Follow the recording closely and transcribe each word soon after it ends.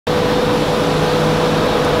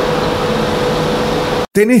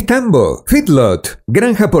¿Tenés tambo, feedlot,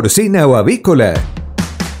 granja porcina o avícola?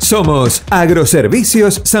 Somos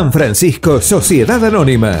Agroservicios San Francisco Sociedad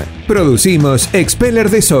Anónima. Producimos expeller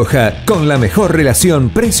de soja con la mejor relación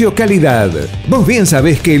precio-calidad. Vos bien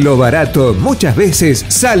sabés que lo barato muchas veces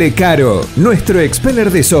sale caro. Nuestro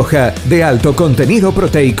expeller de soja de alto contenido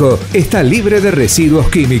proteico está libre de residuos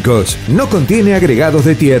químicos. No contiene agregados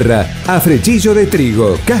de tierra, afrechillo de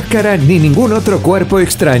trigo, cáscara ni ningún otro cuerpo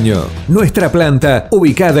extraño. Nuestra planta,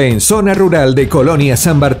 ubicada en zona rural de Colonia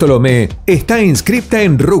San Bartolomé, está inscripta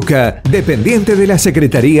en RUCA, dependiente de la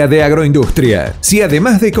Secretaría de Agroindustria. Si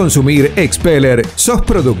además de consumir expeller, sos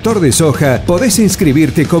productor de soja, podés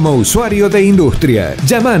inscribirte como usuario de industria.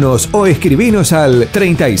 Llámanos o escribinos al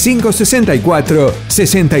 3564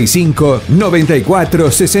 65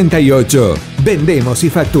 94 68. Vendemos y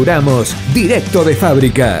facturamos directo de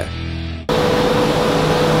fábrica.